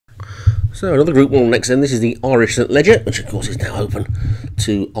So another Group 1 next then. This is the Irish St Leger, which of course is now open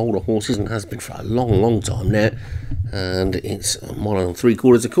to older horses and has been for a long time now. And it's a mile and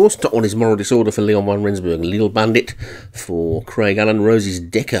 3/4 of course. Top one is Moral Disorder for Leon van Rensburg, Lille Bandit for Craig Allen, Rosie's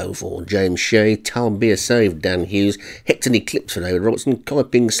Deco for James Shea, Talbia Save, Dan Hughes, Hector Eclipse for David Robertson,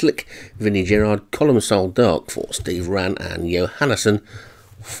 Kaiping Slick, Vinnie Gerard, Column Dark for Steve Rann, and Johannesson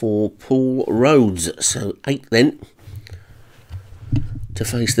for Paul Rhodes. So 8 then to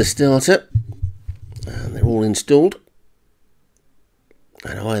face the starter, and they're all installed,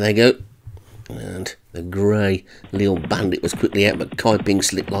 and away they go. And the grey Lille Bandit was quickly out, but Kaiping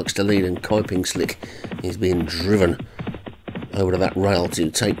Slick likes to lead, and Kaiping Slick is being driven over to that rail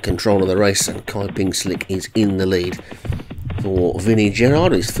to take control of the race, and Kaiping Slick is in the lead for Vinnie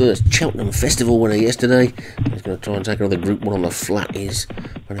Gerard, his first Cheltenham Festival winner yesterday. He's going to try and take another Group 1 on the flat. He's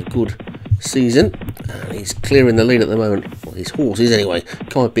had a good season, and he's clearing the lead at the moment. Well, his horse is anyway.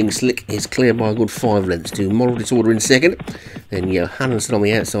 Kaiping Slick is clear by a good 5 lengths to Moral Disorder in second. Then Johannesson on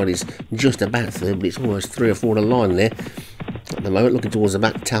the outside is just about third, but it's almost 3 or 4 to line there. At the moment, looking towards the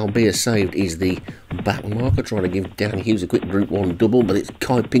back, Talbia Saved is the back marker, trying to give Dan Hughes a quick Group 1 double, but it's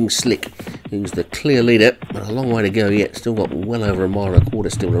Kaiping Slick who's the clear leader, but a long way to go yet. Still got well over a mile and a quarter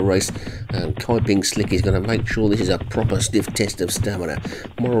still to race, and Kaiping Slick is going to make sure this is a proper stiff test of stamina.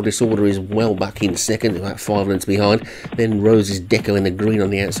 Moral Disorder is well back in second, about 5 lengths behind. Then Rose's Deco in the green on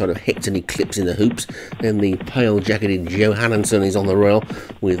the outside of Hector Eclipse in the hoops. Then the pale jacketed Johannesson is on the rail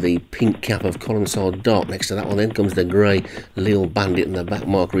with the pink cap of Column Dark next to that one. Then comes the grey Lille Bandit, and the back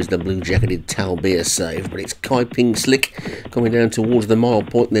marker is the blue jacketed Talbia Save. But it's Kaiping Slick coming down towards the mile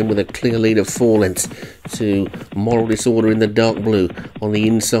point, then with a clear lead of 4 lengths to Moral Disorder in the dark blue on the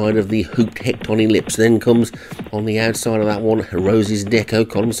inside of the hooped Hector Ellipse. Then comes on the outside of that one Rose's Deco.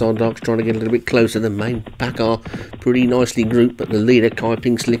 Column Dark's trying to get a little bit closer. The main pack are pretty nicely grouped, but the leader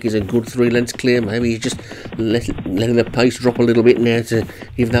Kaiping Slick is a good 3 lengths clear. Maybe he's just letting the pace drop a little bit now to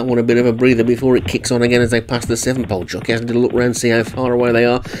give that one a bit of a breather before it kicks on again as they pass the 7-pole jock. He has to look around, see how far away they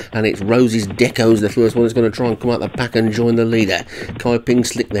are, and it's Rose's Deco's the first one that's going to try and come out the pack and join the leader. Kaiping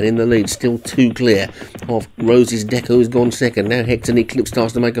Slick then in the lead, still 2 clear of Rose's Deco, has gone second. Now Hector Eclipse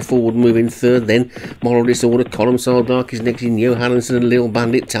starts to make a forward move in third. Then Moral Disorder, Column Dark is next in Johannesson and Lille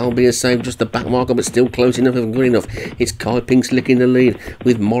Bandit. Talbia Saved just the back marker, but still close enough and good enough. It's Kaiping Slick in the lead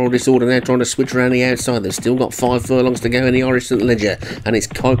with Moral Disorder now trying to switch around the outside. They've still got 5 furlongs to go in the Irish St Leger, and it's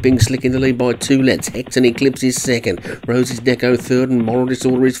Kaiping Slick in the lead by 2 lengths. Hector Eclipse is second, Rose's Deco third, and Moral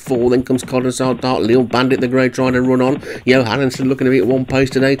Disorder is 4. Then comes Column Dark, Lille Bandit the grey trying to run on. Johannesson looking a bit one pace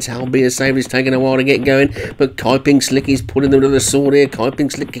today. Talbia Saved is taking a while to get going, but Kaiping Slick is putting them to the sword here.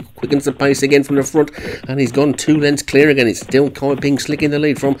 Kaiping Slick quickens the pace again from the front, and he's gone 2 lengths clear again. It's still Kaiping Slick in the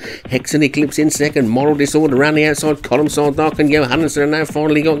lead from Hector Eclipse in second. Moral Disorder around the outside. Column Dark and Johannesson have now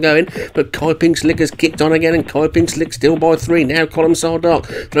finally got going, but Kaiping Slick has kicked on again, and Kaiping Slick still by 3. Now Column Dark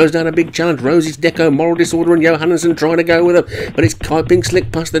throws down a big challenge. Rose's Deco, Moral Disorder and Johannesson trying to go with him, but it's Kaiping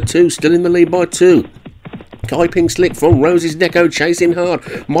Slick past the 2, still in the lead by 2. Kaiping Slick from Rose's Deco chasing hard.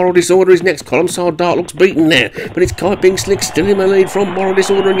 Moral Disorder is next. Column Dark looks beaten now, but it's Kaiping Slick still in the lead from Moral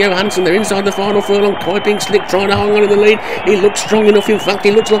Disorder and Johannesson. They're inside the final furlong. Kaiping Slick trying to hang on in the lead. He looks strong enough. In fact,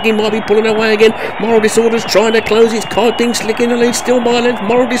 he looks like he might be pulling away again. Moral Disorder's trying to close. It's Kaiping Slick in the lead, still by a length.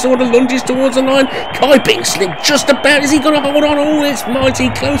 Moral Disorder lunges towards the line. Kaiping Slick just about. Is he going to hold on? Oh, it's mighty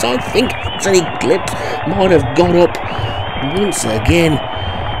close. I think Hector Eclipse might have got up once again.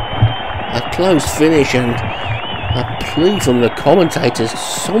 A close finish, and a plea from the commentators,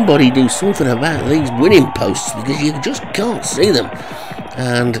 somebody do something about these winning posts because you just can't see them.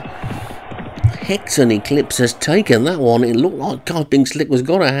 And Hector Eclipse has taken that one. It looked like Kaiping Slick was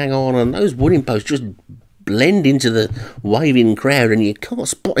going to hang on, and those winning posts just blend into the waving crowd and you can't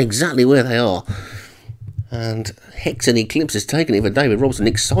spot exactly where they are. And Hector Eclipse has taken it for David Robertson.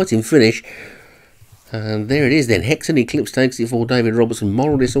 Exciting finish. And there it is then. Hector Eclipse takes it for David Robertson.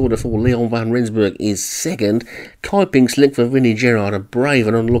 Moral Disorder for Leon van Rensburg is second. Kaiping Slick for Vinnie Gerard, a brave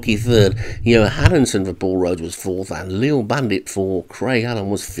and unlucky third. Johannesson for Paul Rhodes was 4th, and Lille Bandit for Craig Allen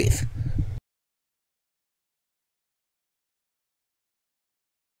was 5th.